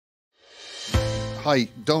Hi,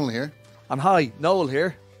 Donal here. And hi, Noel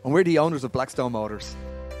here, and we're the owners of Blackstone Motors.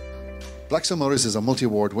 Blackstone Motors is a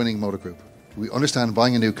multi-award winning motor group. We understand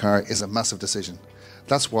buying a new car is a massive decision.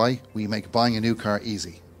 That's why we make buying a new car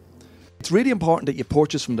easy. It's really important that you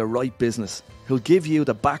purchase from the right business, who'll give you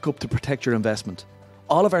the backup to protect your investment.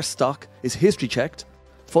 All of our stock is history checked,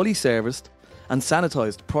 fully serviced and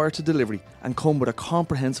sanitised prior to delivery and come with a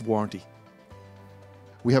comprehensive warranty.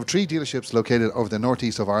 We have 3 dealerships located over the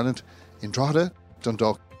northeast of Ireland, in Drogheda,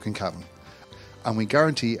 Dundalk and Cavan. And we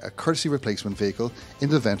guarantee a courtesy replacement vehicle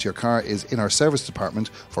in the event your car is in our service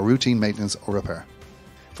department for routine maintenance or repair.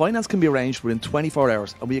 Finance can be arranged within 24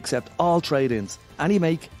 hours and we accept all trade-ins, any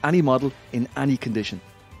make, any model, in any condition.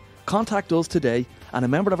 Contact us today and a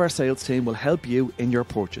member of our sales team will help you in your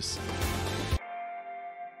purchase.